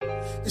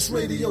It's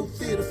radio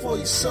theater for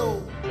your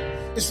soul.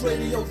 It's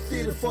radio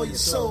theater for your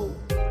soul.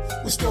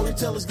 Where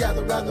storytellers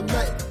gather around the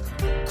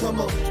mic. Come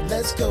on,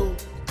 let's go.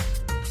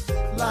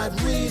 Live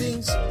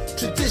readings,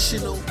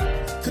 traditional,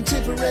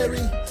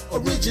 contemporary,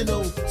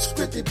 original,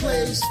 scripted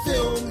plays,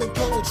 film, and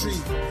poetry.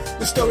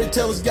 Where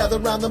storytellers gather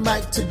around the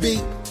mic to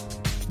be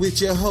with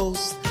your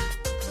host,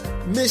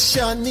 Miss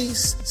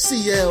Shonnese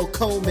C.L.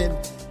 Coleman,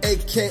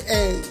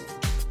 a.k.a.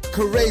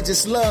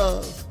 Courageous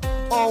Love.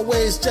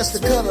 Always just a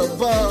cut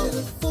above.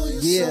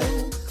 Yeah.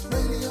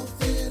 Radio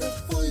theater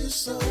for your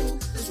soul.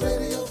 It's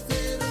radio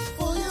theater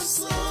for your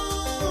soul.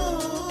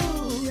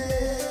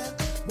 Yeah.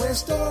 Where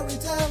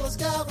storytellers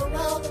gather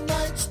around the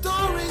mic.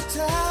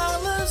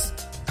 Storytellers.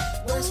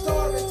 Where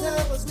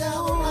storytellers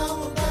gather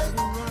around the mic.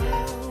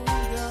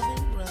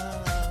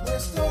 Where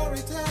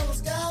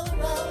storytellers gather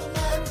around the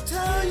mic.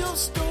 Tell your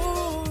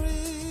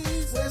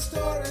stories. Where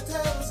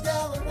storytellers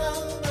gather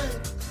around the mic.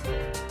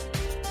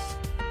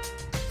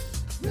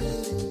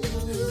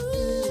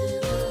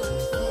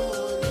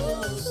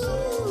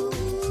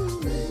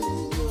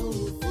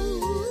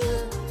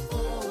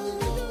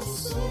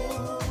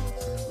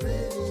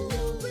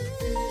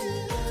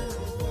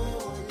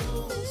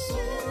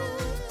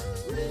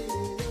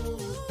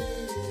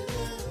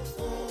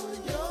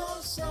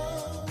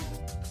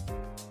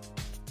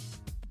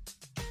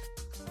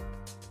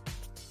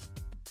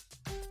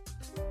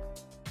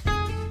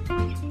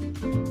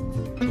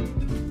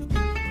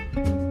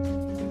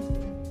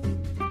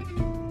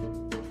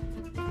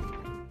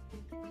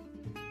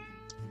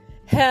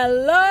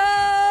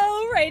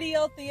 Hello,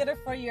 Radio Theater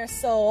for Your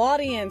Soul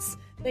audience.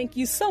 Thank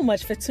you so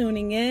much for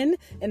tuning in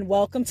and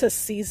welcome to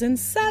Season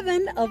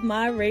 7 of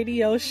my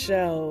radio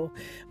show.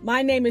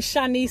 My name is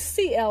Shonnese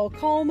C.L.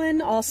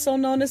 Coleman, also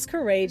known as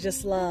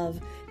Courageous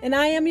Love, and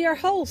I am your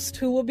host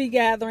who will be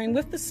gathering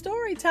with the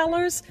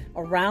storytellers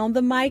around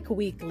the mic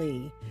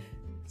weekly.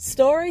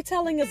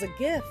 Storytelling is a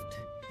gift.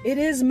 It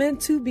is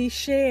meant to be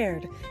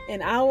shared,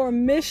 and our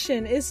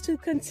mission is to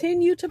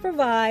continue to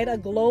provide a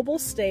global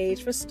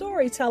stage for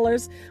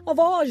storytellers of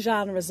all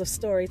genres of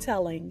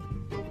storytelling.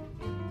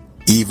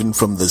 Even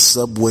from the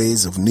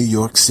subways of New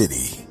York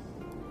City,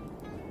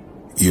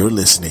 you're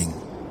listening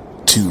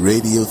to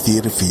Radio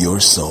Theater for Your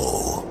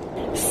Soul.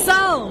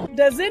 So,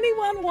 does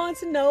anyone want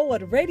to know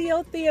what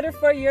Radio Theater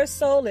for Your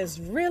Soul is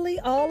really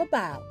all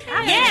about?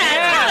 Yeah,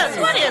 tell us,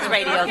 what is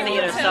Radio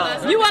Theater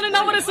Soul? You want to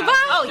know what it's about?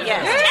 Oh,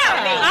 yes,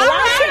 tell me.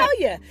 I'll tell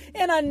you.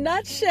 In a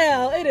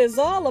nutshell, it is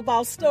all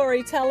about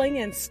storytelling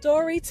and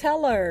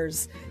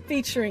storytellers,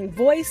 featuring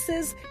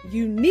voices,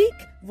 unique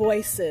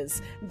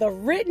voices, the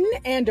written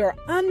and or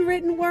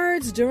unwritten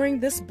words during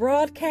this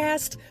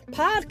broadcast,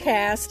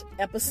 podcast,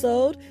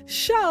 episode,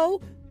 show,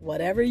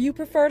 whatever you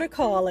prefer to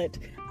call it.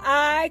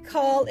 I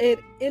call it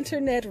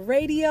internet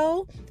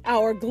radio,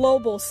 our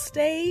global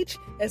stage,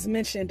 as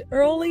mentioned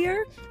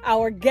earlier,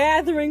 our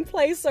gathering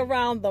place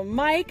around the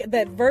mic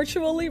that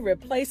virtually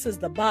replaces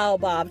the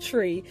baobab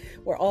tree,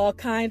 where all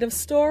kinds of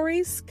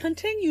stories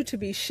continue to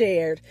be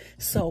shared.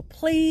 So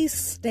please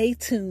stay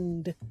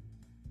tuned.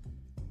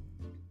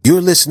 You're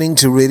listening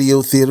to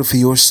Radio Theater for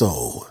Your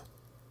Soul,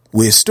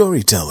 where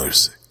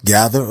storytellers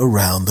gather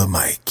around the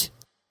mic.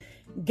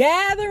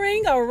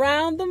 Gathering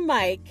around the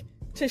mic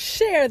to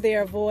share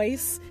their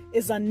voice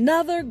is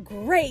another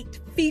great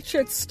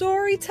featured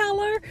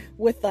storyteller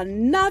with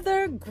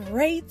another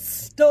great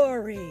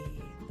story.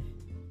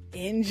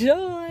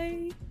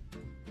 Enjoy!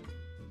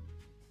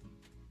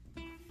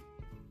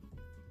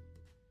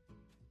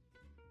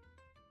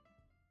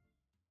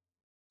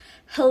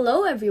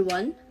 Hello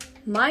everyone,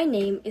 my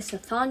name is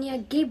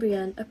NATHANIA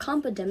Gabriel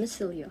Acampa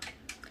DEMECILLO.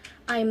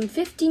 I am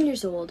 15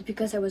 years old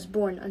because I was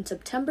born on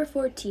September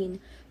 14,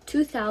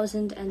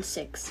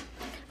 2006.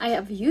 I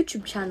have a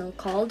YouTube channel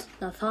called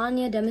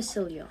NATHANIA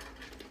DEMECILLO.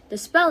 The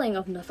spelling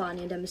of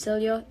NATHANIA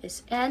DEMECILLO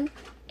is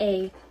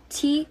NATHANIA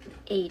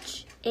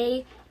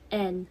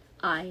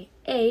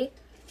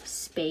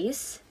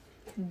space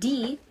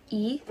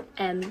DEMECILLO.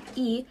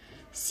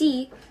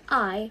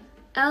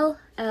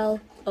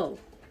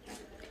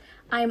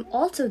 I am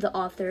also the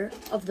author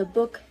of the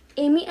book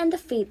Amy and the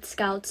Faith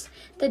Scouts,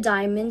 The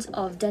Diamonds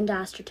of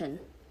Dandasterton.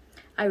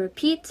 I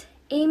repeat,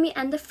 Amy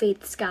and the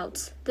Faith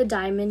Scouts, The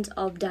Diamonds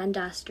of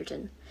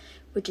Dandasterton,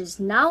 which is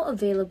now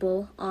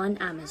available on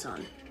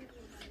Amazon.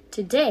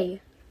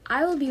 Today,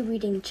 I will be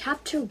reading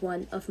Chapter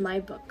 1 of my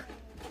book.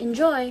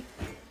 Enjoy!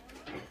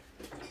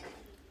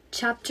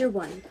 Chapter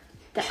 1,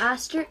 The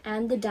Aster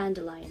and the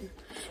Dandelion.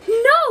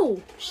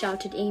 No!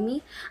 Shouted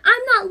Amy.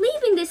 I'm not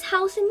leaving this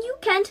house and you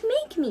can't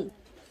make me.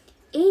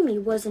 Amy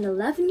was an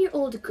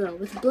 11-year-old girl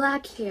with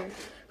black hair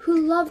who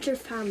loved her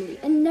family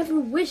and never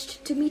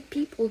wished to meet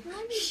people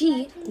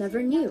she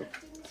never knew.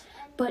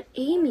 But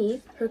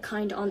Amy, her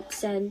kind aunt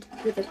said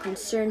with a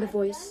concerned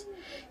voice,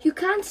 you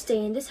can't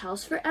stay in this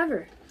house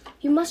forever.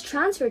 You must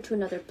transfer to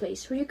another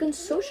place where you can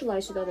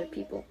socialize with other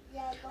people.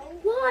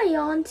 Why,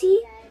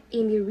 Auntie?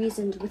 Amy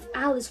reasoned with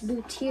Alice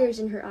blue tears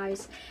in her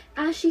eyes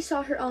as she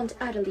saw her Aunt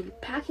Adelie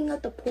packing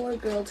out the poor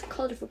girl's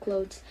colorful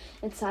clothes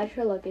inside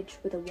her luggage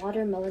with a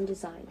watermelon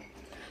design.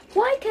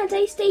 Why can't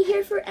I stay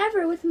here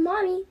forever with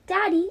Mommy,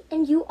 Daddy,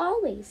 and you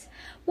always?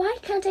 Why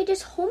can't I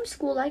just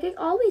homeschool like I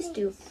always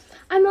do?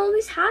 I'm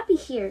always happy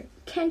here.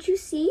 Can't you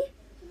see?"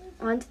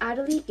 Aunt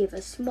Adelaide gave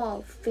a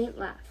small, faint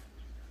laugh.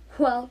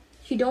 "Well,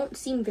 you don't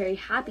seem very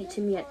happy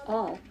to me at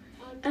all,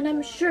 and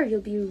I'm sure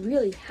you'll be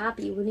really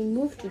happy when we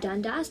move to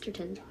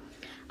Dandasterton.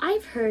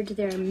 I've heard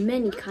there are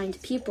many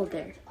kind people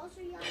there."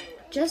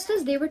 Just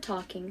as they were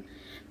talking,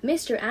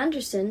 Mr.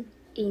 Anderson,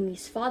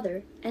 Amy's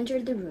father,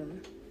 entered the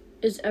room.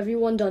 "Is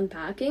everyone done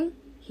packing?"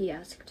 he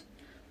asked.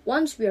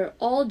 "Once we are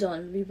all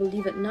done, we will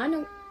leave at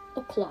 9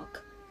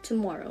 o'clock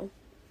tomorrow."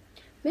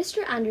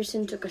 Mr.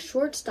 Anderson took a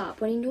short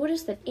stop when he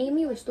noticed that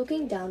Amy was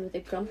looking down with a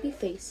grumpy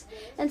face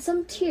and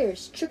some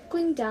tears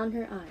trickling down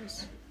her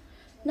eyes.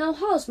 "Now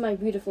how's my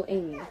beautiful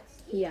Amy?"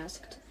 he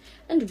asked.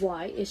 "And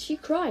why is she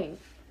crying?"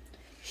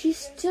 "She's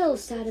still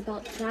sad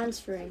about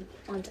transferring,"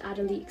 Aunt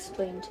Adelaide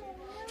explained.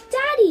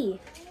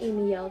 "Daddy!"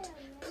 Amy yelled.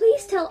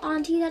 "Please tell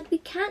Auntie that we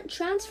can't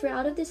transfer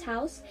out of this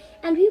house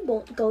and we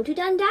won't go to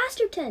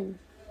Dandasterton."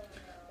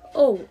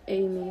 "Oh,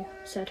 Amy,"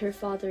 said her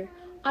father,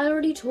 "I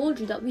already told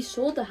you that we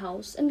sold the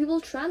house and we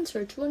will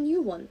transfer to a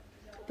new one.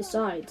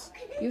 Besides,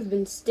 you've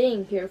been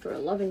staying here for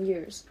 11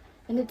 years,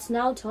 and it's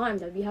now time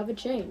that we have a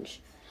change."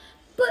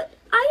 "But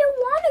I don't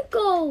want to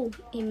go,"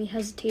 Amy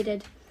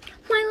hesitated.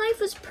 "My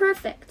life was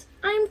perfect.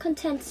 I am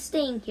content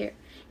staying here,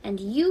 and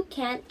you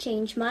can't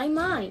change my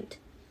mind."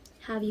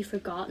 "Have you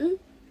forgotten?"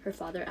 her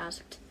father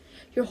asked.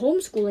 "Your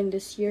homeschooling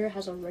this year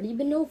has already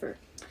been over.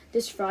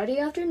 This Friday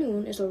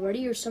afternoon is already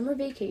your summer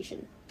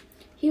vacation."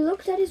 He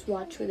looked at his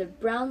watch with a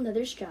brown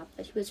leather strap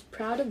that he was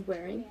proud of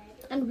wearing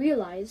and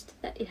realized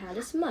that it had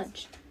a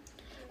smudge.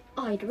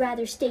 "I'd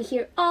rather stay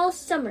here all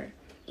summer,"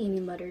 Amy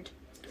muttered.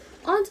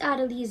 Aunt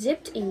Adelaide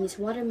zipped Amy's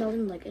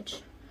watermelon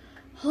luggage.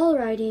 "All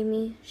right,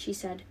 Amy," she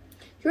said.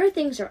 "Your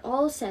things are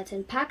all set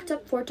and packed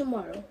up for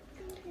tomorrow.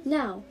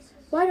 Now,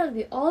 why don't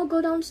we all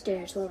go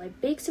downstairs while I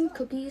bake some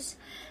cookies,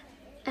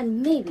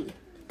 and maybe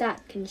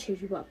that can cheer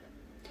you up."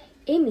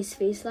 Amy's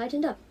face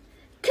lightened up.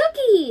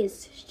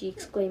 "Cookies!" she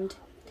exclaimed.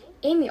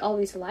 Amy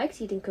always liked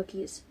eating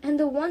cookies, and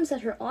the ones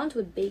that her aunt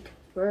would bake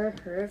were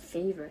her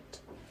favorite.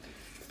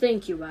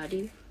 "Thank you,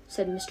 Addie,"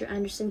 said Mr.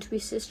 Anderson to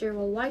his sister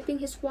while wiping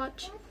his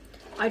watch.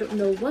 "I don't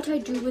know what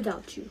I'd do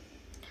without you."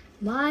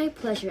 "My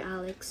pleasure,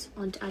 Alex,"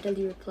 Aunt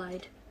Adelaide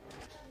replied.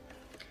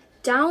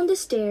 Down the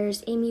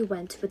stairs Amy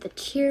went with a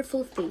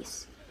cheerful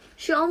face.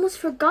 She almost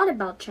forgot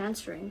about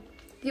transferring.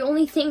 The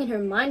only thing in her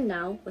mind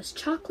now was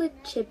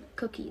chocolate chip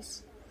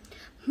cookies.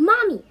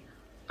 "Mommy,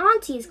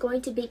 Auntie is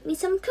going to bake me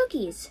some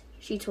cookies,"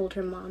 she told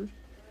her mom.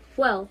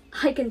 "Well,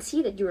 I can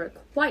see that you are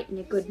quite in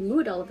a good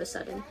mood all of a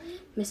sudden,"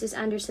 Mrs.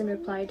 Anderson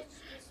replied.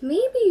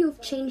 "Maybe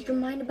you've changed your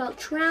mind about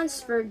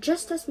transfer."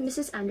 Just as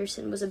Mrs.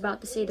 Anderson was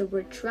about to say the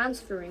word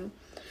transferring,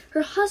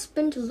 her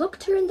husband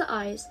looked her in the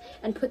eyes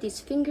and put his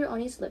finger on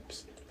his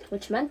lips,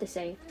 which meant to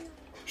say,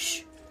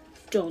 "Shh,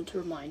 don't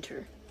remind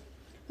her."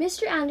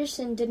 Mr.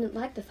 Anderson didn't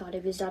like the thought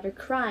of his daughter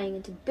crying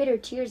into bitter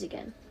tears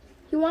again.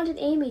 He wanted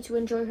Amy to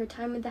enjoy her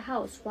time in the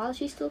house while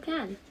she still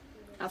can.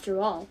 After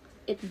all,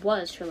 it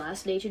was her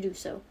last day to do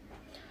so.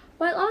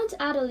 While Aunt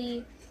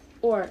Adelaide,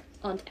 or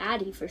Aunt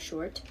Addie for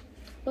short,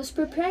 was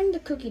preparing the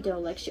cookie dough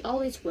like she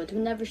always would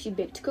whenever she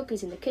baked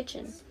cookies in the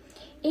kitchen,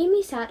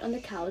 Amy sat on the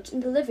couch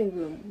in the living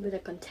room with a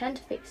content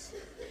face.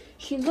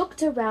 She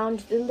looked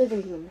around the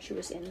living room she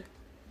was in.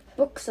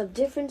 Books of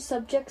different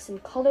subjects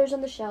and colors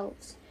on the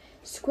shelves,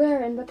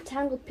 square and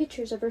rectangle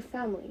pictures of her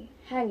family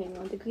hanging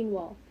on the green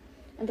wall,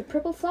 and a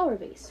purple flower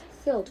vase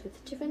filled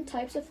with different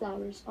types of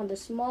flowers on the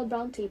small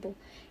brown table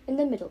in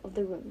the middle of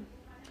the room.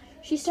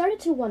 She started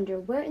to wonder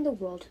where in the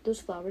world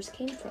those flowers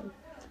came from,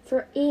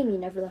 for Amy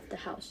never left the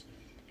house.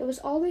 It was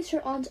always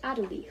her Aunt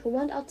Adelaide who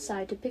went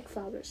outside to pick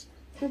flowers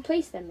and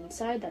place them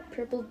inside that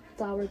purple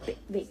flower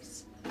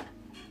vase.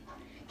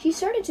 She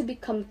started to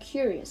become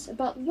curious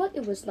about what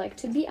it was like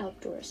to be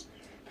outdoors.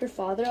 Her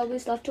father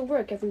always left to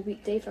work every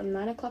weekday from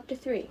 9 o'clock to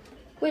 3,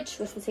 which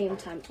was the same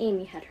time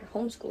Amy had her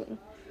homeschooling.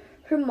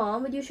 Her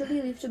mom would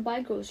usually leave to buy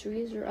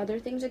groceries or other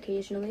things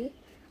occasionally.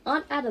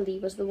 Aunt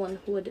Adelaide was the one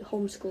who would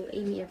homeschool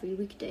Amy every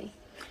weekday.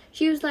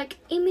 She was like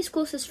Amy's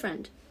closest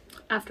friend.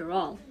 After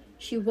all,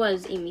 she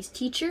was Amy's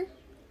teacher,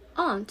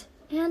 aunt,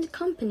 and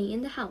company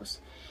in the house,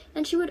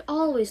 and she would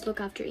always look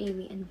after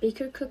Amy and bake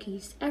her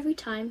cookies every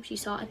time she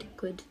saw it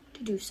good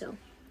to do so.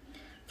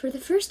 For the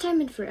first time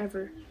in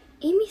forever,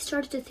 Amy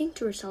started to think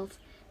to herself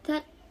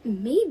that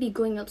maybe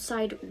going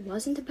outside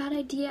wasn't a bad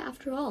idea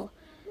after all.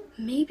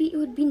 Maybe it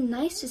would be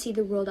nice to see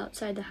the world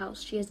outside the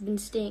house she has been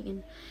staying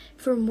in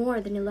for more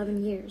than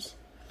 11 years.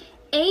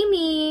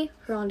 "Amy,"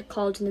 her aunt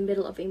called in the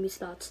middle of Amy's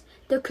thoughts.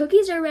 "The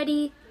cookies are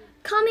ready."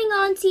 "Coming,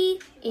 Auntie,"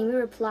 Amy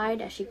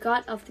replied as she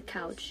got off the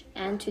couch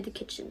and to the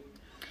kitchen.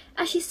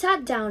 As she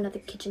sat down at the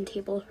kitchen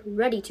table,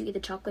 ready to eat the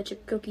chocolate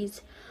chip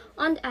cookies,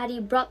 Aunt Addie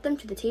brought them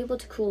to the table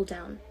to cool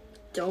down.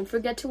 "Don't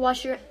forget to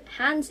wash your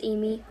hands,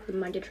 Amy,"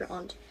 reminded her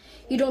aunt.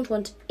 "You don't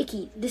want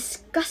icky,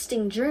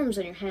 disgusting germs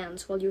on your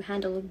hands while you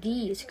handle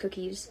these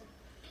cookies."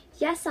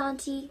 "Yes,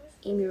 Auntie,"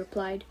 Amy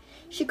replied.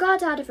 She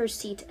got out of her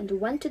seat and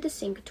went to the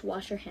sink to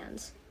wash her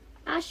hands.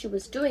 As she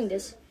was doing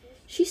this,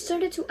 she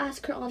started to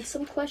ask her aunt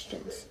some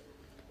questions.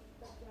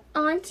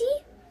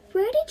 "Auntie,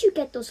 where did you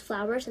get those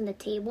flowers on the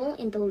table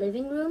in the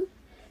living room?"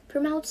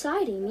 "From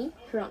outside, Amy,"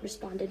 her aunt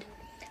responded.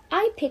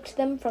 "I picked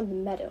them from the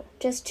meadow,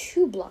 just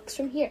 2 blocks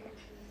from here."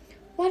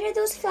 "What are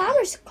those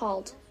flowers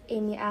called?"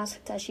 Amy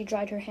asked as she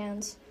dried her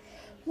hands.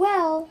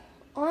 "Well,"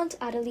 Aunt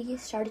Adelie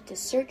started to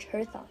search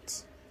her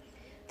thoughts.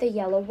 "The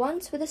yellow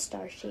ones with a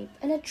star shape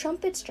and a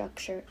trumpet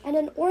structure and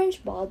an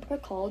orange bulb are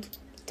called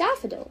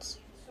daffodils.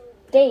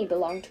 They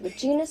belong to a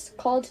genus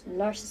called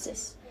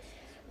Narcissus.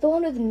 The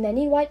one with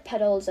many white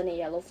petals and a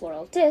yellow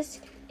floral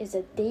disc is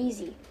a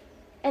daisy,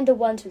 and the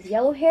ones with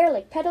yellow hair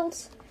like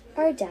petals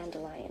are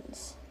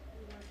dandelions."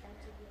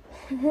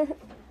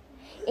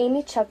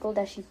 Amy chuckled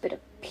as she bit a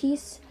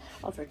piece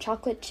of her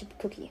chocolate chip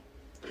cookie.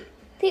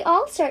 "They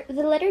all start with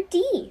the letter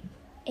D."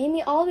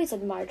 Amy always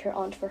admired her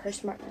aunt for her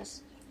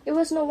smartness. It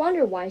was no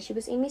wonder why she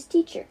was Amy's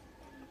teacher.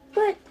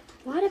 "But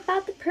what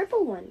about the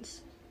purple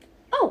ones?"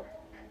 "Oh,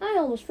 I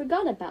almost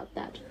forgot about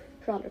that,"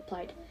 her aunt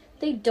replied.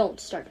 "They don't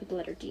start with the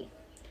letter D.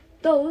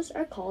 Those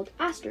are called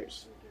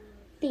asters."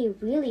 "They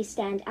really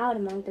stand out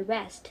among the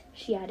rest,"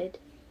 she added.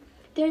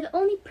 "They're the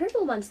only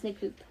purple ones in the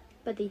group,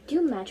 but they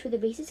do match with the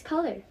vase's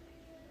color."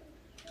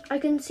 "I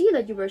can see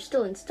that you are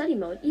still in study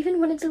mode, even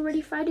when it's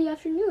already Friday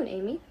afternoon,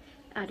 Amy,"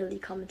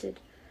 Adelie commented.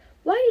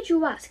 "Why did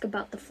you ask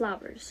about the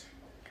flowers?"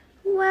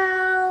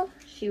 "Well,"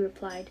 she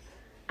replied,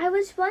 "I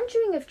was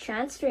wondering if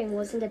transferring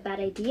wasn't a bad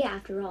idea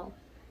after all.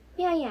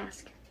 May I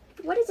ask,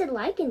 what is it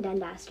like in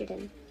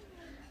Dandasterton?"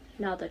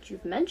 Now that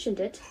you've mentioned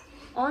it,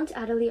 Aunt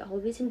Adelie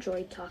always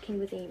enjoyed talking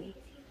with Amy.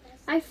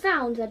 "I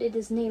found that it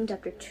is named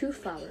after 2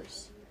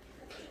 flowers."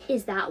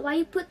 "Is that why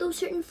you put those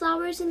certain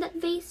flowers in that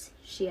vase?"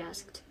 she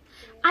asked.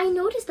 "I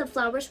noticed the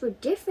flowers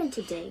were different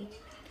today."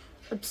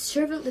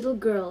 "Observant little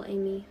girl,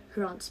 Amy,"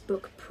 her aunt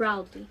spoke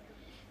proudly.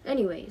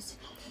 "Anyways,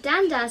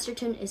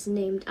 Dandasterton is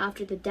named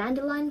after the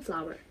dandelion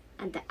flower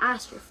and the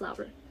aster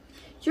flower.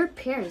 Your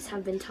parents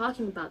have been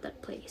talking about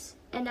that place,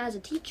 and as a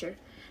teacher,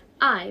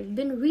 I've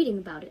been reading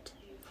about it.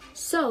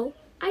 So,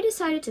 I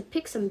decided to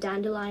pick some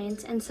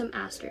dandelions and some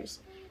asters.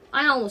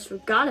 I almost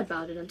forgot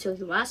about it until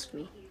you asked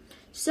me.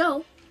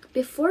 So,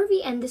 before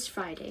we end this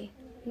Friday,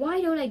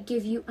 why don't I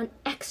give you an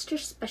extra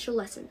special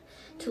lesson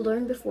to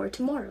learn before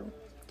tomorrow?"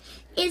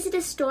 "Is it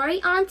a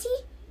story,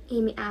 Auntie?"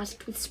 Amy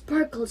asked with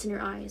sparkles in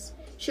her eyes.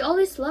 She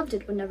always loved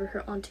it whenever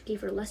her aunt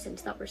gave her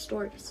lessons that were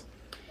stories.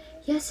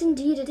 "Yes,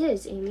 indeed it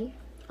is, Amy,"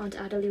 Aunt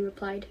Adelie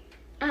replied,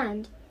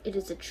 "and it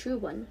is a true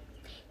one."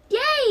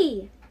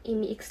 "Yay!"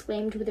 Amy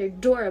exclaimed with her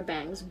Dora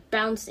bangs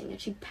bouncing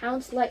as she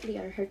pounced lightly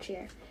on her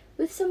chair,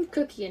 with some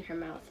cookie in her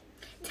mouth.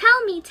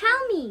 "Tell me,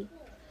 tell me!"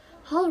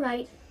 "All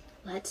right,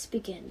 let's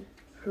begin,"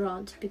 her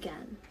aunt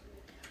began.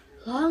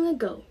 "Long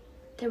ago,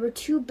 there were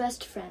 2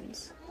 best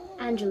friends,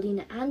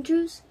 Angelina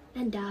Andrews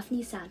and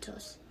Daphne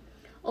Santos.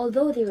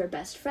 Although they were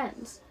best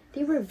friends,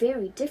 they were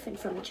very different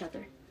from each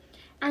other.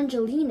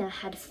 Angelina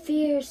had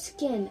fair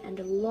skin and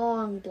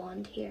long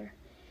blonde hair.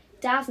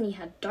 Daphne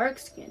had dark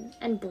skin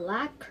and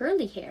black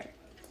curly hair.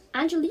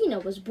 Angelina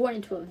was born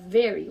into a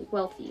very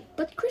wealthy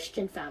but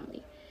Christian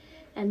family,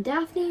 and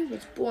Daphne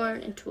was born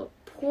into a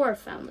poor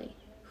family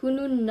who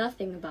knew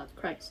nothing about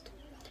Christ.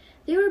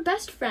 They were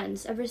best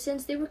friends ever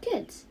since they were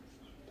kids.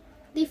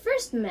 They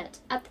first met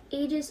at the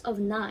ages of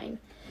 9,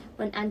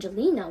 when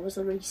Angelina was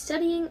already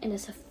studying in a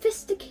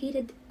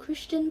sophisticated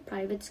Christian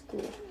private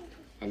school,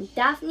 and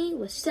Daphne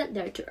was sent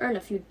there to earn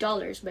a few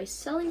dollars by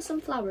selling some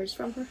flowers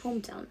from her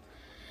hometown.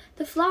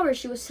 The flowers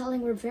she was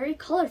selling were very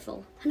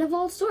colorful and of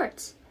all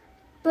sorts,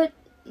 but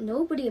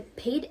nobody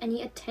paid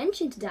any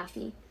attention to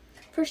Daphne,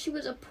 for she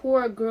was a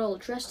poor girl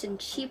dressed in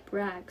cheap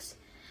rags.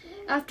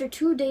 After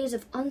 2 days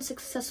of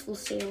unsuccessful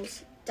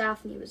sales,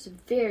 Daphne was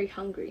very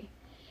hungry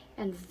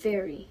and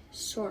very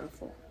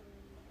sorrowful.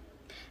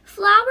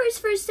 "Flowers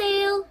for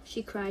sale!"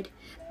 she cried.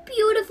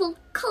 "Beautiful,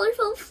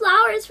 colorful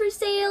flowers for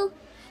sale!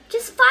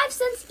 Just 5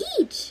 cents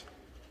each!"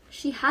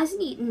 She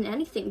hasn't eaten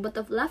anything but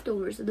the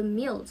leftovers of the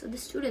meals of the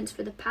students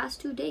for the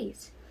past 2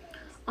 days.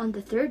 On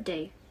the 3rd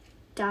day,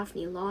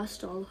 Daphne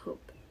lost all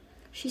hope.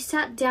 She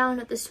sat down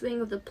at the swing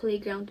of the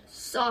playground,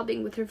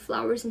 sobbing with her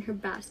flowers in her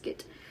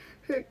basket.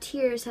 Her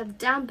tears have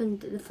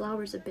dampened the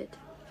flowers a bit.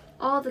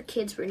 All the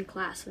kids were in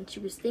class when she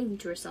was thinking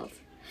to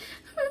herself,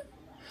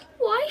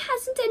 "Why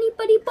hasn't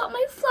anybody bought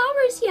my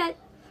flowers yet?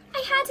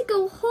 I had to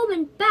go home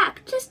and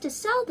back just to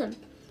sell them,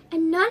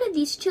 and none of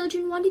these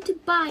children wanted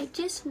to buy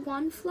just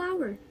 1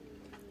 flower."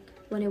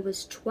 When it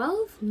was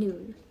 12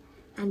 noon,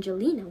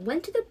 Angelina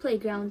went to the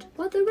playground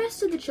while the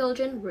rest of the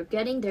children were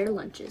getting their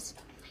lunches.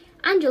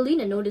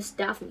 Angelina noticed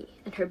Daphne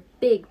and her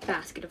big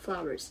basket of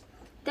flowers.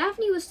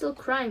 Daphne was still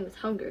crying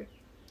with hunger.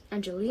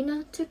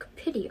 Angelina took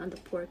pity on the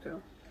poor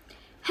girl.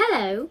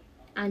 "Hello,"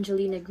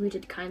 Angelina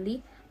greeted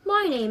kindly.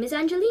 "My name is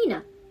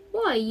Angelina.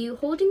 Why are you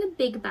holding a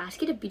big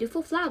basket of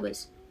beautiful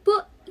flowers?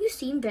 But you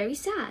seem very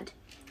sad."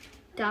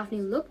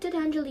 Daphne looked at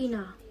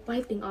Angelina,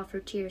 wiping off her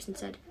tears, and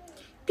said,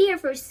 "They are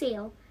for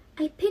sale.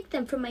 I picked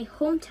them from my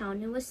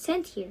hometown and was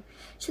sent here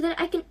so that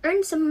I can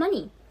earn some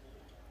money.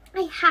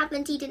 I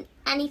haven't eaten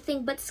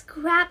anything but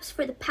scraps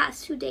for the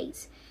past 2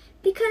 days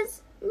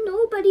because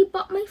nobody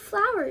bought my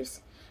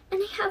flowers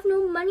and I have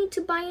no money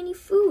to buy any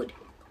food.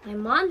 My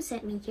mom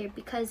sent me here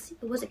because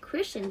it was a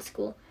Christian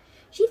school.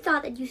 She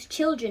thought that you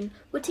children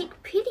would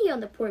take pity on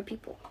the poor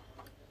people.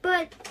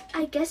 But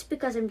I guess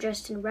because I'm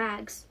dressed in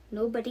rags,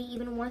 nobody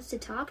even wants to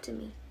talk to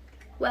me.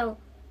 Well,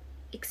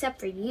 except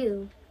for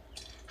you.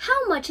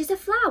 How much is a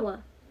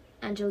flower?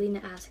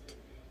 Angelina asked.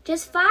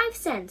 Just 5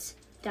 cents,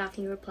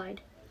 Daphne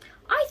replied.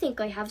 I think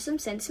I have some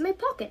cents in my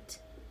pocket,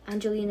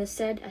 Angelina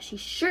said as she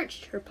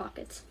searched her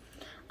pockets.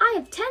 I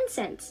have 10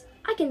 cents.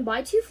 I can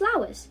buy 2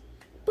 flowers.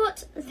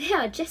 But there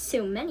are just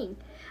so many.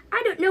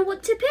 I don't know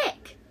what to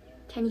pick.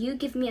 Can you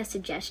give me a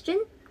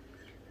suggestion?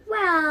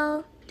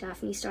 Well,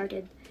 Daphne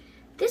started.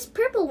 This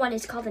purple one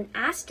is called an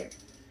aster.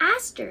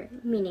 Aster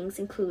meanings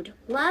include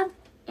love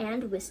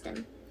and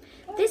wisdom.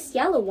 This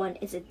yellow one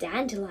is a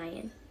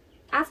dandelion.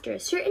 After a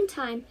certain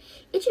time,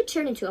 it should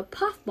turn into a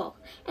puffball,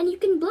 and you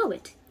can blow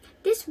it.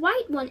 This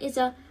white one is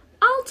a...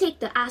 I'll take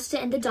the aster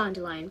and the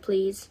dandelion,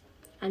 please,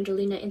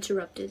 Angelina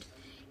interrupted.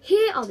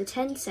 Here are the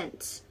 10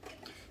 cents.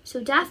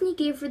 So Daphne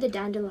gave her the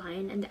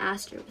dandelion and the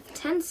aster with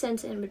 10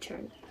 cents in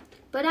return.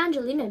 But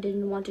Angelina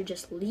didn't want to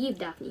just leave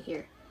Daphne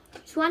here.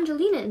 So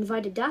Angelina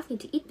invited Daphne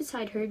to eat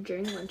beside her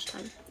during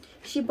lunchtime.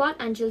 She bought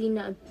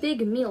Angelina a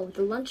big meal with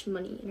the lunch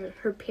money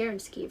her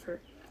parents gave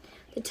her.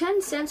 The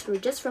 10 cents were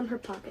just from her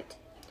pocket.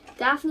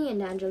 Daphne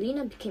and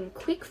Angelina became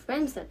quick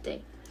friends that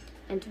day,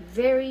 and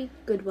very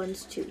good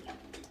ones too.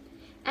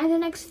 And the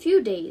next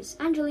few days,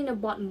 Angelina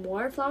bought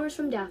more flowers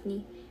from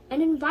Daphne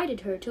and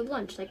invited her to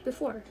lunch like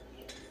before.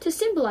 To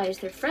symbolize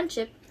their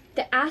friendship,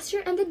 the aster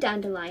and the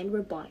dandelion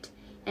were bought,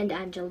 and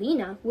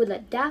Angelina would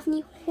let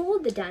Daphne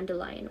hold the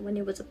dandelion when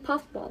it was a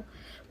puffball,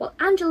 while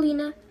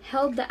Angelina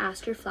held the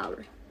aster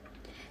flower.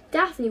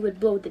 Daphne would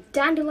blow the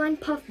dandelion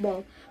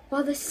puffball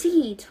while the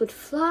seeds would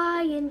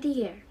fly in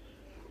the air.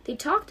 They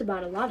talked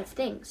about a lot of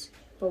things,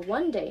 but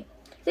one day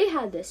they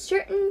had this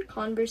certain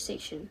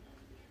conversation.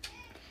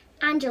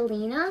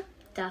 Angelina,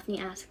 Daphne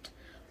asked,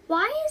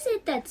 why is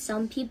it that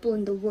some people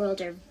in the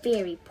world are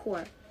very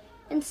poor,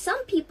 and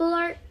some people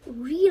are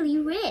really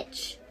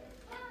rich?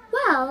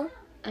 Well,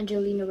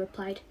 Angelina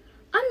replied,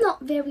 I'm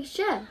not very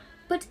sure,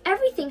 but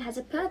everything has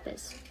a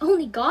purpose.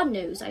 Only God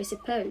knows, I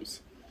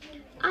suppose.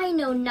 I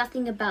know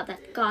nothing about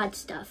that God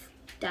stuff,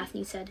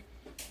 Daphne said.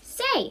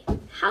 Say,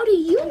 how do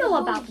you know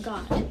about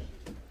God?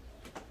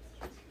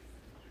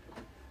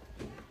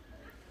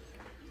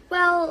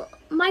 Well,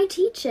 my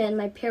teacher and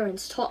my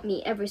parents taught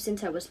me ever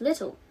since I was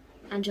little,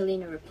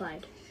 Angelina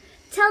replied.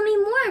 Tell me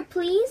more,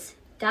 please.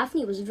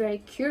 Daphne was very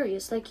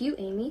curious, like you,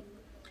 Amy.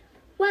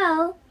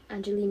 Well,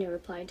 Angelina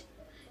replied,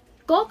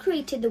 God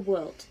created the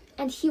world,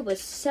 and he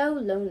was so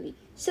lonely,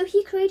 so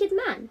he created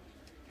man.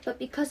 But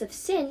because of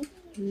sin,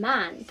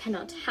 man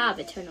cannot have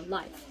eternal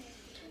life.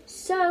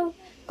 So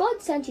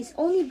God sent his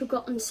only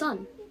begotten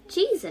Son,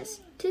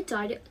 Jesus, to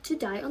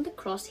die on the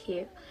cross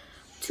here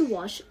to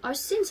wash our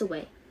sins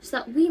away, so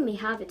that we may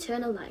have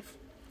eternal life.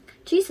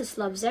 Jesus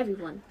loves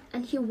everyone,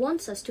 and he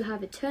wants us to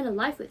have eternal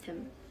life with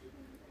him.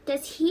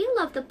 Does he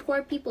love the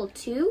poor people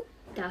too?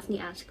 Daphne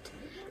asked.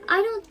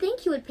 I don't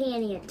think he would pay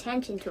any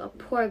attention to a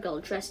poor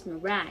girl dressed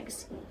in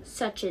rags,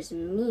 such as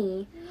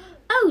me.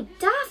 Oh,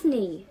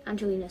 Daphne,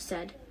 Angelina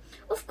said.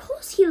 Of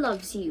course he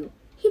loves you.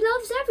 He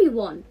loves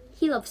everyone.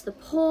 He loves the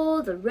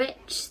poor, the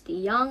rich, the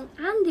young,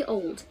 and the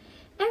old.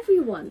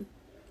 Everyone.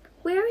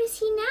 Where is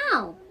he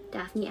now?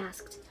 Daphne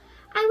asked.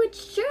 I would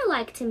sure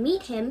like to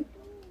meet him.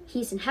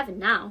 He's in heaven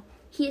now.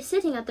 He is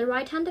sitting at the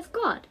right hand of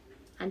God,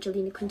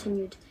 Angelina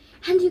continued.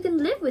 And you can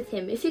live with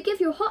him if you give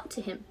your heart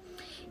to him.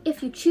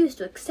 If you choose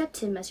to accept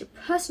him as your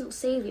personal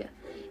savior.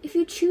 If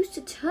you choose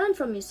to turn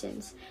from your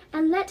sins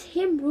and let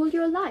him rule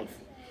your life.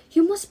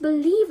 You must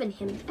believe in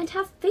him and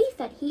have faith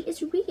that he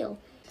is real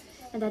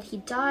and that he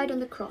died on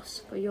the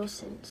cross for your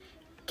sins.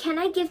 Can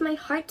I give my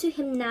heart to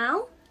him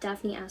now?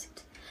 Daphne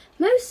asked.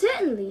 Most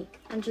certainly,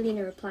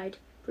 Angelina replied.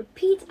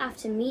 Repeat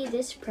after me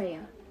this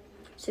prayer.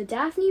 So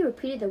Daphne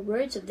repeated the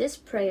words of this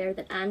prayer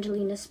that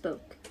Angelina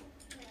spoke.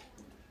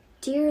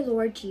 Dear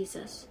Lord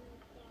Jesus,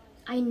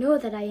 I know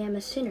that I am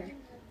a sinner,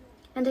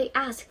 and I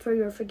ask for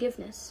your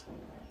forgiveness.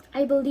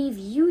 I believe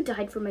you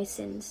died for my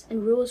sins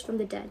and rose from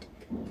the dead.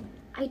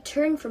 I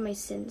turn from my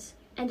sins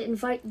and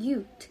invite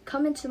you to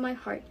come into my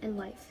heart and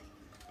life.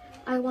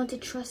 I want to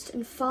trust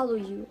and follow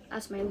you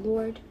as my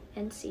Lord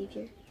and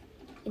Savior.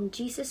 In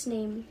Jesus'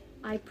 name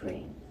I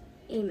pray.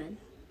 Amen.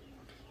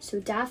 So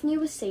Daphne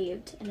was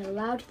saved and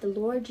allowed the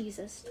Lord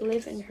Jesus to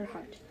live in her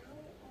heart.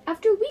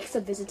 After weeks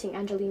of visiting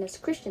Angelina's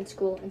Christian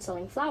school and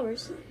selling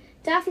flowers,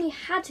 Daphne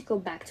had to go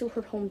back to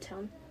her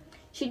hometown.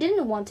 She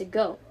didn't want to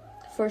go,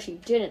 for she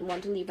didn't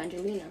want to leave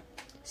Angelina.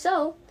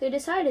 So they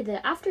decided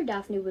that after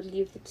Daphne would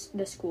leave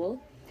the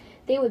school,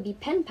 they would be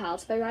pen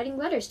pals by writing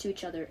letters to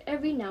each other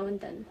every now and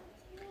then.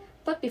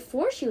 But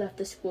before she left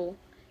the school,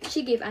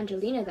 she gave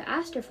Angelina the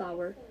aster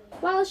flower,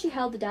 while she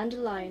held the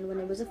dandelion when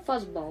it was a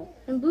fuzzball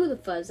and blew the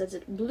fuzz as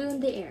it blew in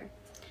the air.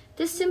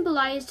 This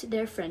symbolized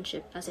their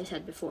friendship, as I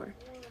said before.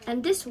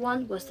 and this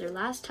one was their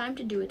last time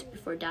to do it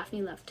before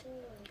Daphne left.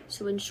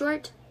 So in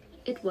short,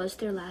 it was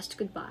their last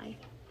goodbye.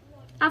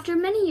 After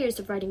many years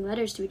of writing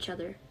letters to each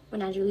other,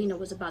 when Angelina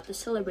was about to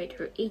celebrate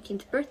her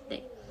 18th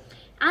birthday,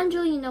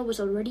 Angelina was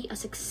already a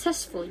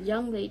successful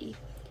young lady,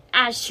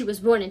 as she was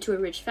born into a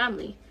rich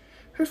family.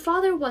 Her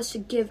father was to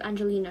give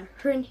Angelina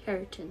her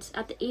inheritance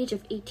at the age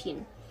of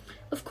 18.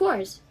 Of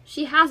course,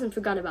 she hasn't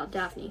forgot about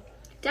Daphne.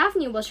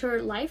 Daphne was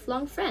her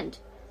lifelong friend,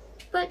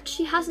 but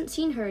she hasn't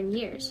seen her in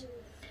years.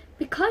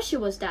 Because she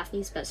was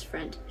Daphne's best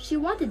friend, she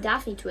wanted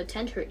Daphne to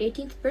attend her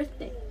 18th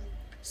birthday.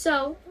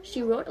 So,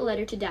 she wrote a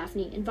letter to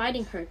Daphne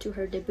inviting her to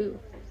her debut.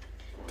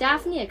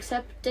 Daphne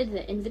accepted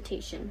the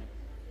invitation.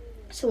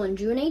 So on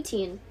June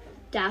 18,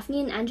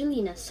 Daphne and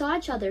Angelina saw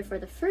each other for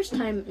the first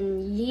time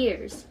in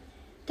years.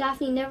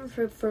 Daphne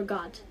never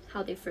forgot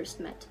how they first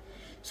met,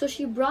 so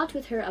she brought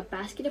with her a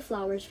basket of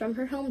flowers from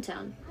her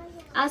hometown.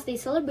 As they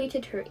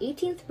celebrated her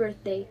 18th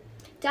birthday,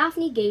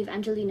 Daphne gave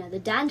Angelina the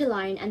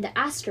dandelion and the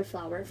aster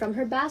flower from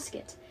her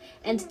basket,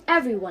 and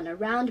everyone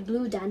around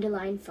blew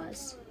dandelion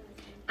fuzz.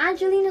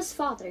 Angelina's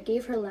father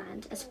gave her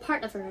land as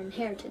part of her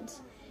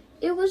inheritance.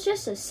 It was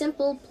just a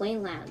simple,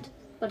 plain land,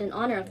 but in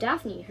honor of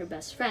Daphne, her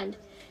best friend,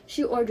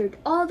 she ordered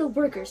all the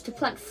workers to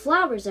plant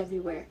flowers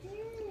everywhere.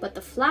 But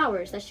the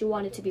flowers that she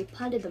wanted to be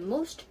planted the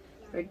most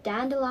were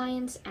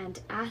dandelions and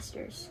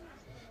asters.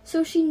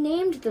 So she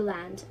named the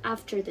land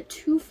after the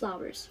two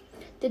flowers,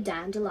 the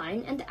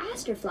dandelion and the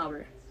aster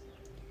flower.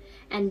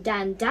 And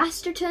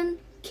Dandasterton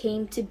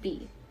came to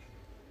be.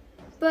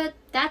 But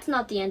that's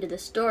not the end of the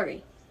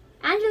story.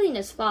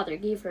 Angelina's father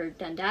gave her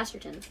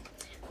Dandasterton,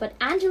 but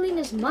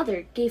Angelina's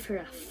mother gave her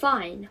a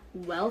fine,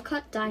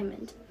 well-cut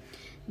diamond.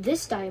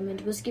 This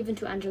diamond was given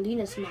to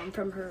Angelina's mom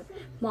from her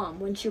mom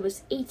when she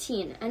was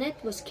 18, and it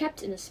was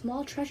kept in a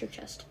small treasure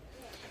chest.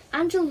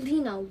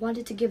 Angelina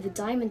wanted to give the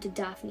diamond to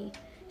Daphne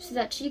so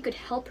that she could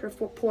help her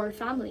poor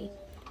family,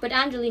 but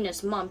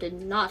Angelina's mom did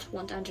not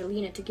want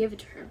Angelina to give it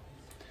to her.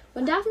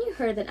 When Daphne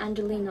heard that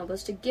Angelina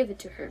was to give it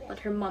to her, but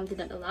her mom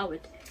didn't allow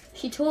it,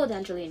 she told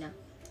Angelina,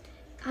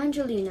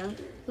 "Angelina,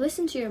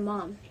 listen to your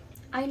mom.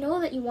 I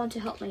know that you want to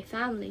help my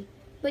family,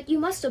 but you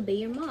must obey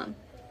your mom.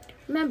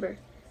 Remember,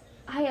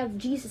 I have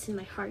Jesus in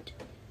my heart,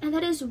 and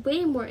that is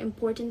way more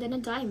important than a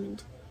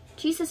diamond.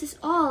 Jesus is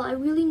all I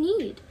really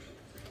need."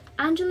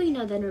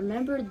 Angelina then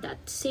remembered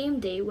that same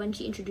day when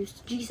she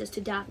introduced Jesus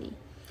to Daphne.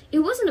 It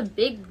wasn't a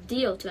big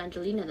deal to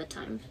Angelina at the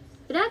time,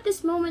 but at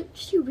this moment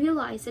she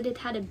realized that it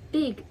had a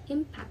big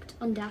impact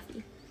on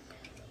Daphne.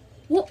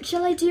 "What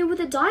shall I do with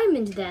the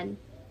diamond then?"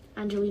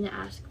 Angelina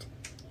asked.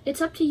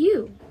 "It's up to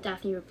you,"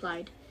 Daphne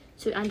replied.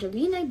 So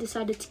Angelina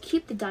decided to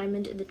keep the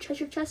diamond in the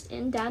treasure chest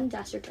in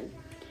Dandasterton.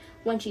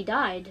 When she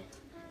died,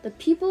 the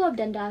people of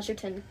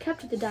Dandasterton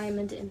kept the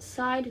diamond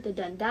inside the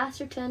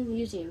Dandasterton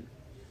Museum.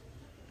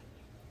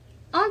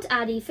 Aunt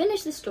Addie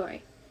finished the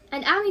story,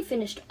 and Amy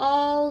finished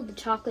all the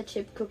chocolate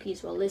chip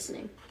cookies while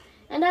listening.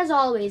 And as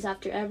always,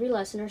 after every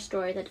lesson or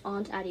story that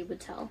Aunt Addie would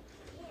tell,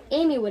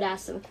 Amy would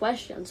ask some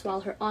questions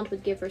while her aunt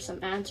would give her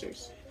some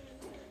answers.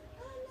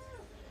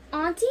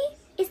 "Auntie,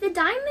 is the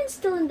diamond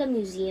still in the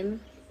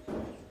museum?"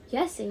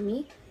 "Yes,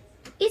 Amy."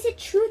 "Is it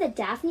true that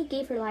Daphne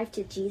gave her life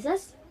to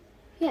Jesus?"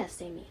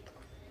 "Yes, Amy."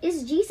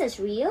 "Is Jesus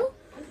real?"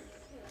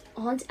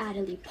 Aunt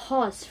Adelie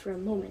paused for a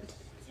moment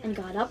and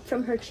got up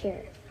from her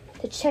chair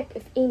to check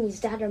if Amy's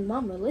dad or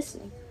mom were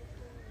listening.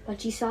 When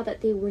she saw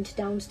that they weren't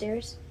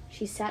downstairs,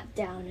 she sat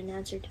down and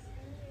answered,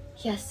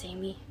 "Yes,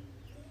 Amy."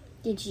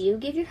 "Did you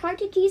give your heart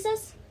to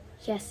Jesus?"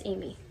 "Yes,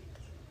 Amy."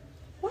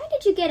 "Why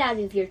did you get out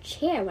of your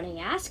chair when I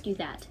asked you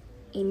that?"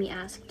 Amy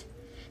asked.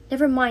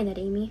 "Never mind that,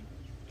 Amy,"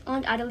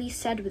 Aunt Adelie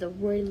said with a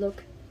worried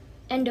look.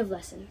 End of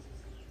lesson.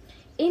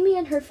 Amy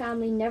and her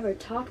family never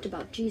talked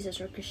about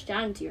Jesus or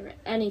Christianity or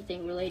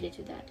anything related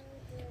to that.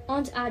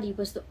 Aunt Addie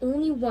was the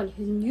only one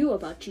who knew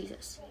about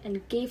Jesus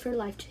and gave her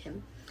life to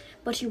him,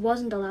 but she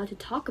wasn't allowed to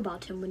talk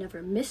about him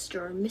whenever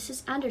Mr. or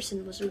Mrs.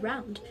 Anderson was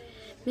around.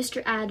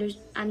 Mr.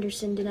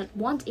 Anderson did not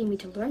want Amy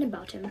to learn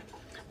about him,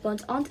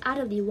 but Aunt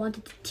Adelie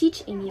wanted to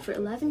teach Amy for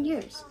 11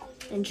 years,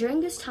 and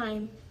during this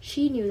time,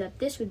 she knew that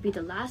this would be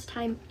the last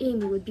time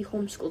Amy would be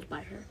homeschooled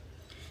by her.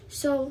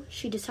 So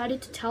she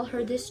decided to tell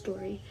her this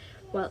story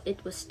while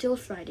it was still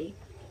Friday.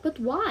 But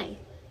why?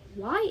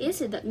 Why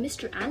is it that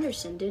Mr.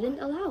 Anderson didn't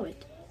allow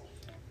it?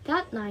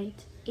 That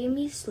night,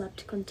 Amy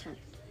slept content.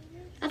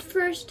 At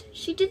first,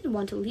 she didn't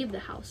want to leave the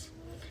house,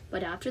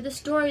 but after the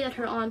story that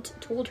her aunt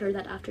told her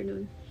that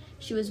afternoon,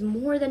 she was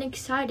more than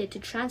excited to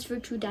transfer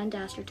to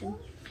Dandasterton.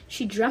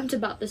 She dreamt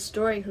about the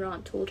story her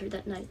aunt told her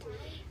that night,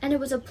 and it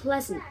was a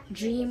pleasant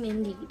dream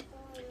indeed.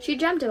 She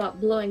dreamt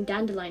about blowing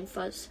dandelion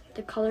fuzz,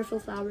 the colorful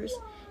flowers,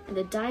 and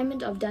the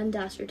diamond of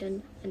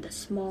Dandasterton, and the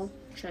small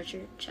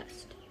treasure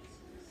chest.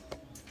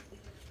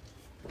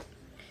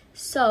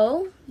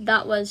 So,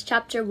 that was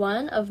chapter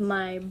 1 of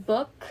my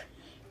book,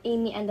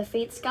 Amy and the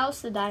Faith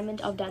Scouts, The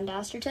Diamond of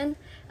Dandasterton.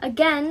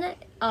 Again,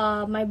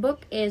 my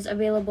book is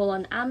available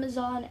on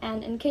Amazon,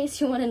 and in case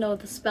you want to know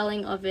the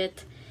spelling of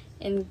it,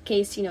 in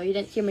case you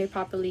didn't hear me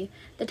properly,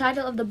 the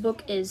title of the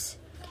book is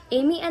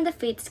Amy and the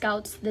Faith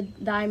Scouts, the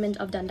Diamond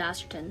of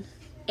Dandasterton.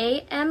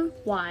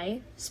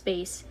 AMY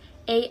space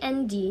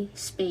AND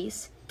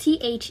space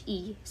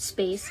THE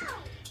space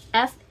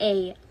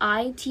FAITH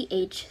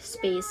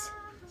space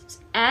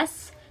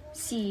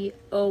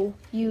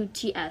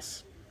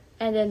SCOUTS.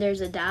 And then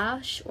there's a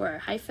dash or a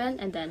hyphen,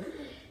 and then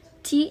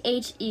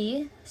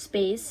THE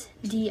space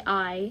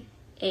DIAMOND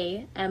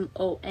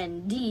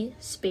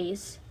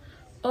space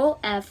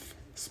OF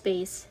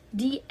space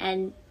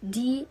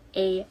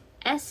DNDASTERTON.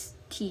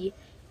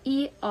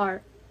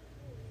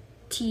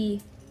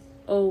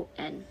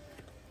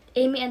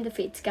 Amy and the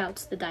Faith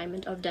Scouts, the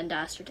Diamond of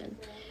Dandasterton.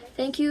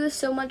 Thank you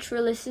so much for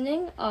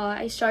listening.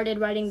 I started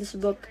writing this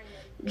book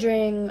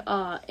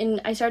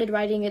I started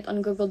writing it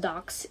on Google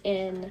Docs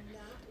in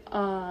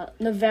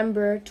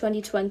November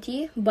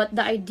 2020, but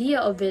the idea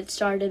of it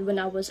started when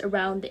I was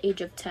around the age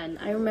of 10.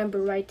 I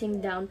remember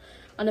writing down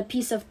on a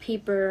piece of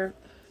paper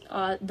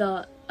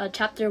the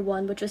chapter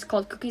 1, which was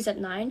called Cookies at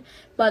 9,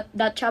 but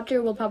that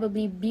chapter will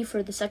probably be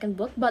for the second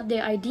book, but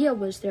the idea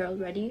was there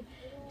already.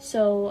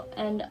 So,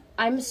 and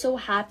I'm so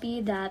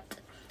happy that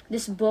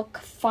this book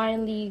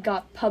finally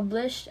got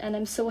published, and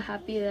I'm so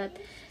happy that,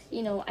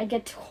 I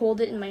get to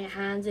hold it in my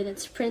hands and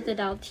it's printed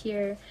out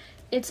here.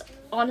 It's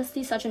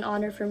honestly such an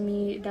honor for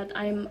me that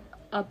I'm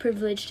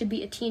privileged to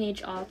be a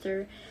teenage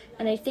author,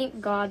 and I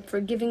thank God for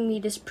giving me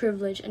this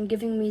privilege and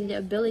giving me the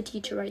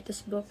ability to write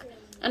this book.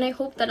 And I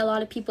hope that a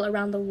lot of people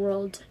around the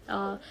world,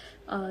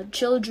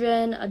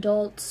 children,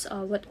 adults,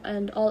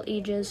 and all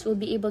ages, will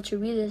be able to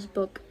read this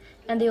book,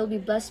 and they will be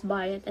blessed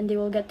by it, and they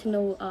will get to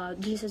know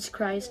Jesus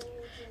Christ,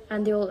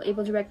 and they will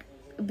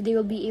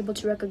be able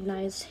to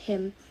recognize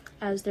Him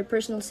as their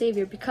personal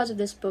Savior because of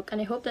this book.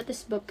 And I hope that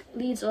this book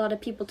leads a lot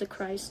of people to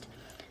Christ.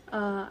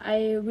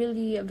 I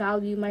really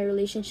value my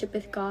relationship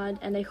with God,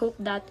 and I hope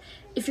that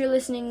if you're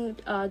listening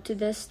to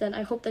this, then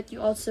I hope that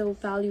you also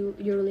value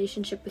your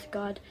relationship with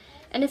God.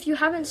 And if you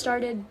haven't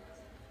started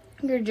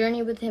your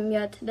journey with Him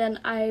yet, then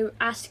I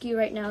ask you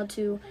right now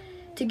to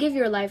give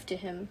your life to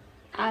Him.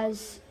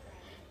 As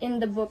in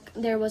the book,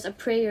 there was a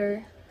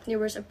prayer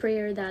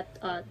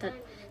that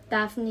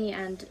Daphne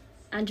and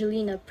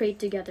Angelina prayed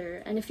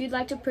together. And if you'd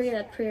like to pray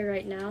that prayer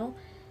right now,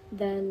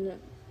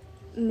 then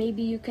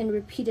maybe you can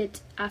repeat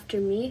it after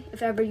me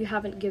if ever you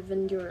haven't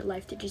given your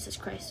life to Jesus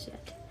Christ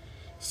yet.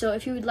 So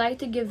if you would like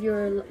to give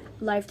your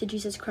life to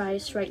Jesus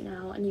Christ right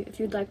now, and if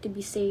you'd like to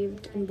be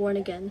saved and born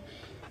again,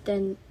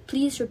 then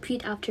please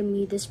repeat after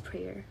me this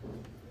prayer.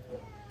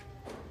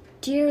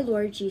 Dear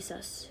Lord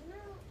Jesus,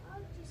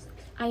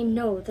 I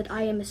know that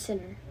I am a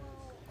sinner,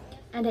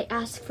 and I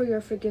ask for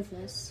your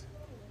forgiveness.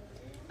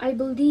 I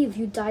believe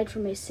you died for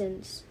my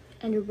sins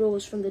and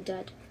arose from the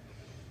dead.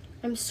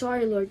 I'm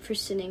sorry, Lord, for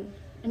sinning,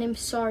 and I'm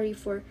sorry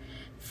for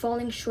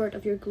falling short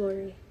of your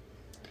glory.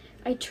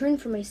 I turn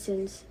from my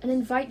sins and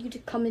invite you to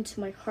come into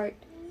my heart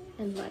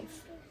and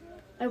life.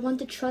 I want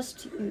to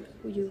trust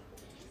you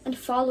and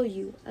follow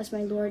you as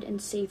my Lord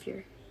and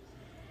Savior.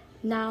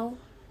 Now,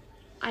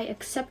 I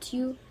accept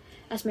you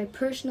as my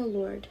personal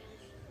Lord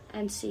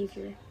and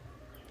Savior.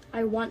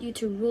 I want you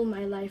to rule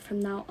my life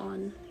from now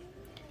on.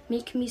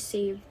 Make me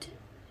saved.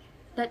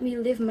 Let me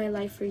live my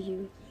life for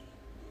you.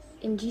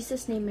 In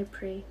Jesus' name I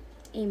pray.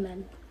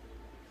 Amen.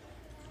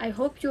 I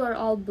hope you are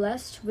all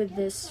blessed with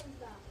this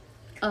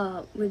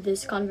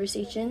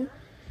conversation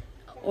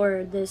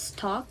or this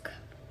talk,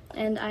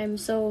 and I'm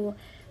so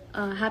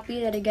happy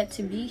that I get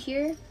to be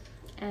here.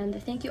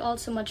 And thank you all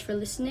so much for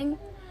listening,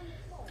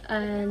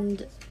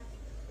 and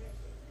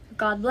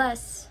God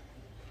bless.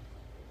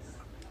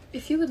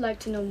 If you would like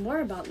to know more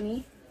about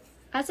me,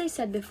 as I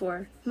said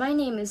before, my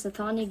name is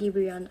NATHANIA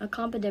Gabriel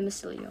Acampa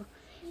DEMECILLO,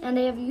 and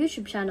I have a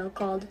YouTube channel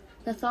called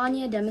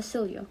NATHANIA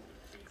DEMECILLO.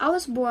 I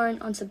was born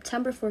on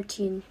September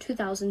 14,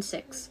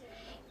 2006,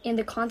 in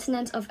the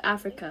continent of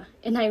Africa,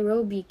 in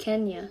Nairobi,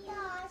 Kenya.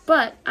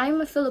 But I'm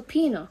a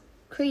Filipino.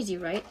 Crazy,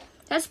 right?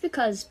 That's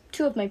because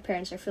 2 of my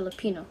parents are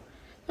Filipino.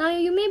 Now,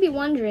 you may be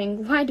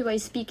wondering, why do I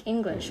speak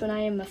English when I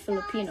am a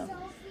Filipino?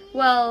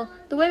 Well,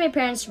 the way my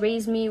parents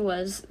raised me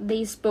was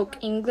they spoke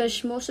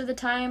English most of the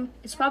time.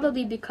 It's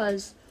probably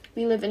because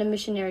we live in a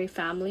missionary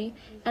family,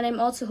 and I'm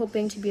also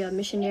hoping to be a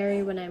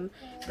missionary when I'm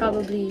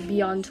probably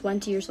beyond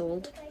 20 years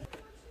old.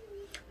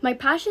 My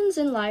passions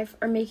in life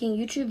are making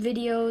YouTube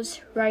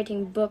videos,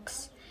 writing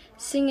books,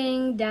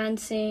 singing,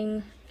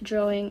 dancing,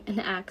 drawing,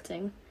 and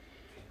acting.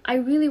 I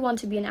really want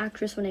to be an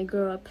actress when I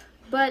grow up,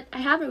 but I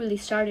haven't really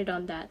started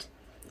on that.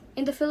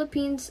 In the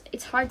Philippines,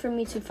 it's hard for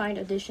me to find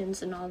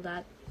auditions and all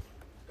that.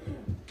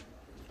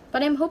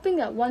 But I'm hoping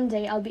that one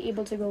day I'll be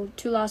able to go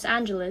to Los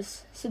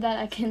Angeles so that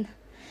I can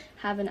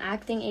have an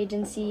acting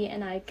agency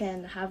and I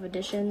can have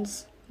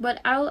auditions. But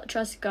I'll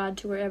trust God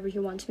to wherever He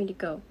wants me to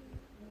go.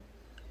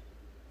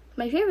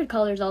 My favorite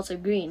color is also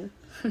green.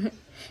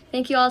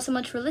 Thank you all so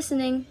much for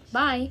listening.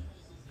 Bye!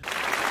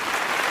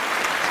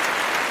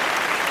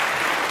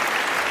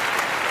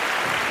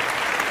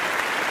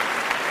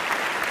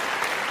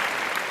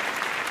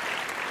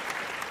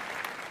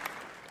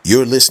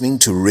 You're listening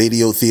to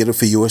Radio Theater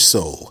for Your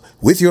Soul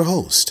with your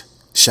host,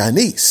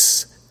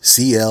 Shonnese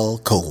C.L.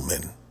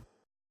 Coleman.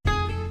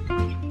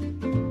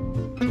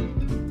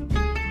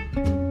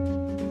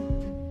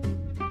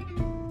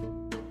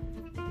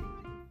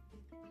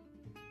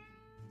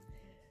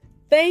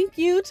 thank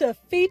you to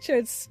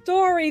featured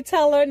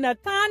storyteller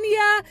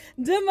NATHANIA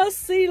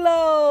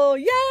DEMECILLO.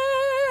 Yay!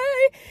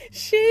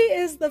 She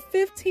is the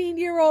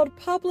 15-year-old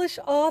published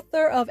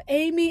author of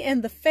Amy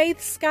and the Faith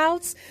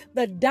Scouts,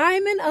 The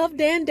Diamond of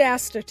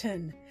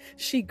Dandasterton.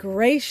 She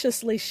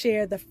graciously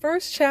shared the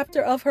first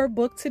chapter of her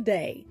book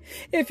today.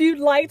 If you'd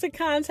like to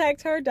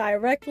contact her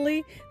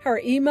directly,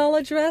 her email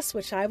address,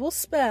 which I will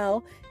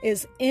spell,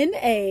 is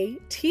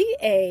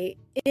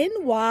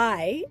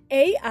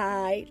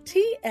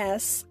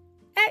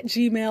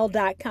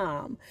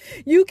natanyaitis@gmail.com.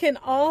 You can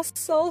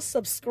also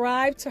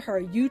subscribe to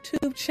her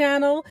YouTube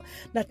channel,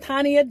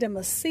 NATHANIA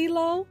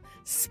DEMECILLO,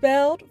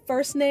 spelled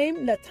first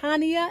name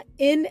NATHANIA,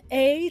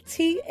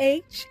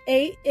 NATHANIA,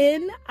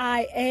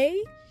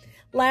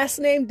 last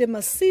name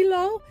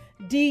DEMECILLO,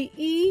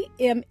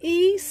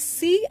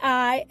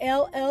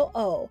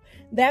 DEMECILLO.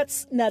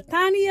 That's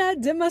NATHANIA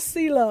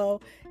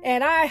DEMECILLO.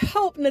 And I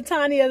hope,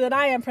 NATHANIA, that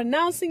I am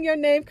pronouncing your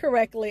name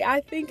correctly. I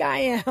think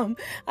I am.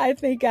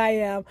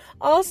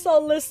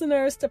 Also,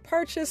 listeners, to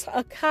purchase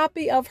a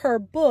copy of her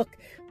book,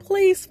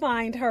 please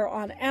find her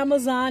on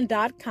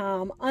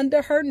Amazon.com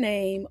under her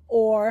name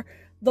or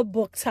the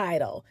book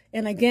title.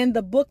 And again,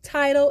 the book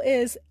title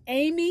is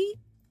Amy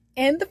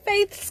and the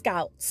Faith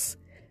Scouts,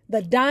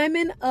 The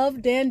Diamond of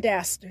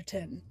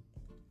Dandasterton.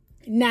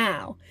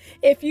 Now,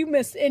 if you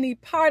missed any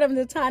part of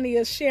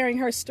NATHANIA sharing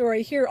her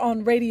story here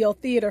on Radio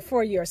Theater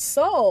for Your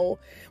Soul,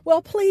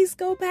 well, please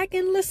go back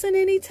and listen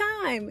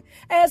anytime,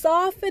 as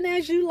often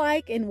as you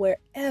like and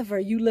wherever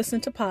you listen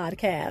to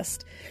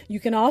podcasts. You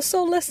can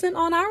also listen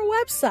on our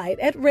website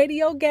at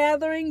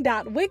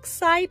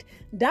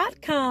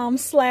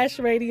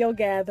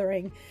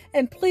radiogathering.wixsite.com/radiogathering.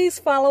 And please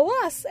follow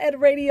us at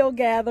Radio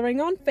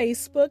Gathering on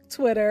Facebook,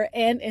 Twitter,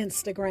 and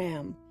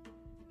Instagram.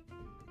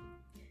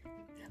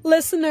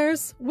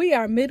 Listeners, we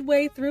are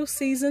midway through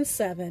Season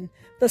 7,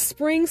 the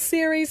spring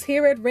series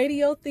here at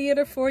Radio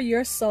Theater for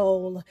Your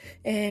Soul.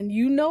 And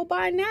you know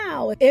by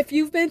now, if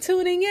you've been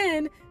tuning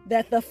in,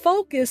 that the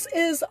focus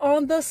is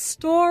on the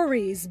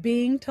stories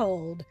being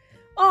told.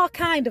 All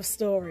kind of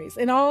stories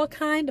and all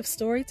kind of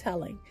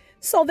storytelling.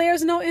 So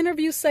there's no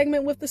interview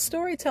segment with the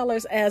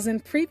storytellers as in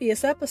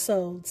previous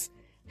episodes.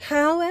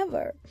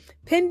 However,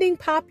 pending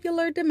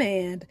popular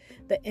demand,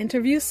 the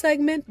interview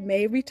segment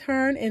may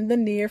return in the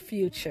near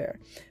future.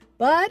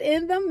 But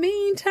in the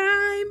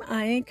meantime,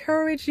 I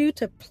encourage you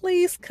to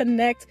please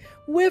connect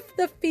with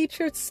the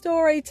featured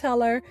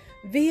storyteller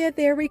via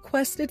their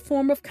requested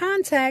form of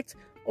contact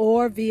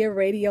or via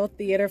Radio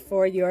Theater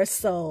for Your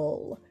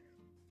Soul.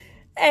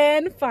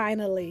 And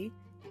finally,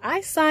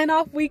 I sign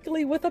off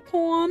weekly with a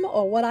poem,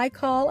 or what I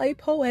call a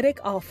poetic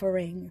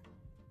offering.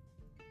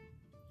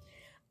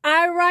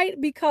 I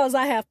write because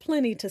I have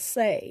plenty to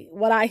say.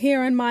 What I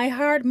hear in my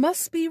heart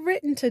must be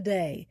written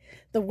today.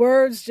 The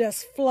words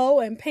just flow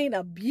and paint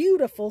a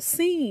beautiful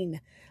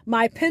scene.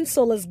 My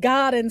pencil is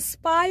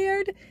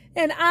God-inspired,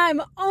 and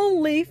I'm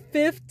only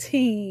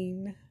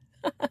 15.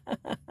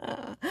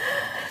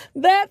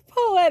 That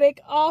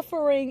poetic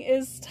offering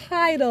is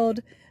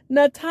titled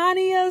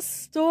NATHANIA's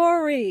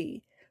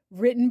Story,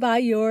 written by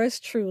yours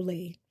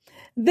truly.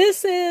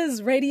 This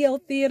is Radio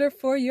Theater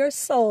for Your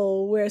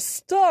Soul, where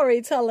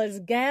storytellers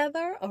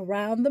gather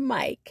around the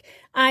mic.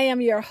 I am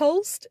your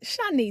host,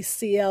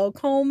 Shonnese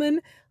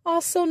Coleman,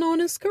 also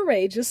known as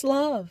Courageous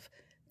Love.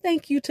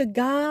 Thank you to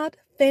God,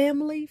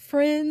 family,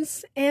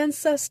 friends,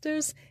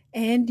 ancestors,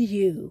 and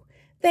you.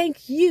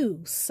 Thank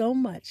you so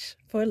much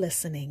for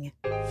listening.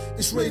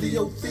 It's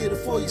Radio Theater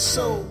for Your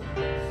Soul.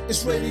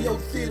 It's Radio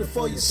Theater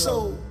for Your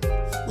Soul,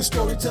 where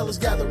storytellers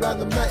gather around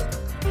the mic.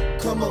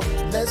 Come on,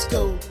 let's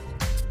go.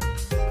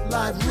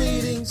 Live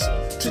readings,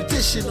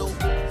 traditional,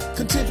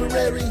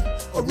 contemporary,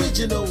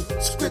 original,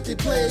 scripted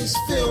plays,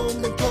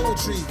 film, and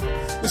poetry.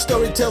 The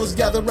storytellers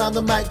gather around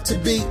the mic to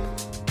be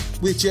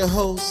with your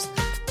host,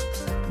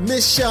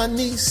 Miss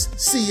Shonnese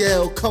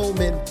C.L.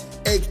 Coleman,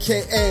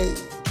 a.k.a.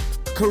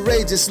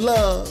 Courageous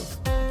Love,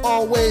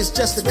 always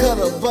just a cut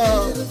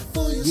above.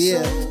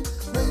 Yeah.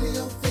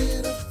 Radio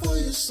Theater for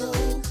Your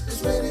Soul.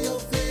 It's Radio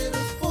Theater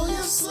for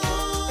Your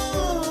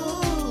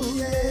Soul.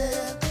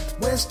 Yeah.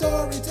 Where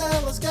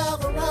storytellers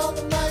gather around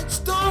the mic.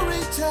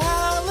 Storytellers.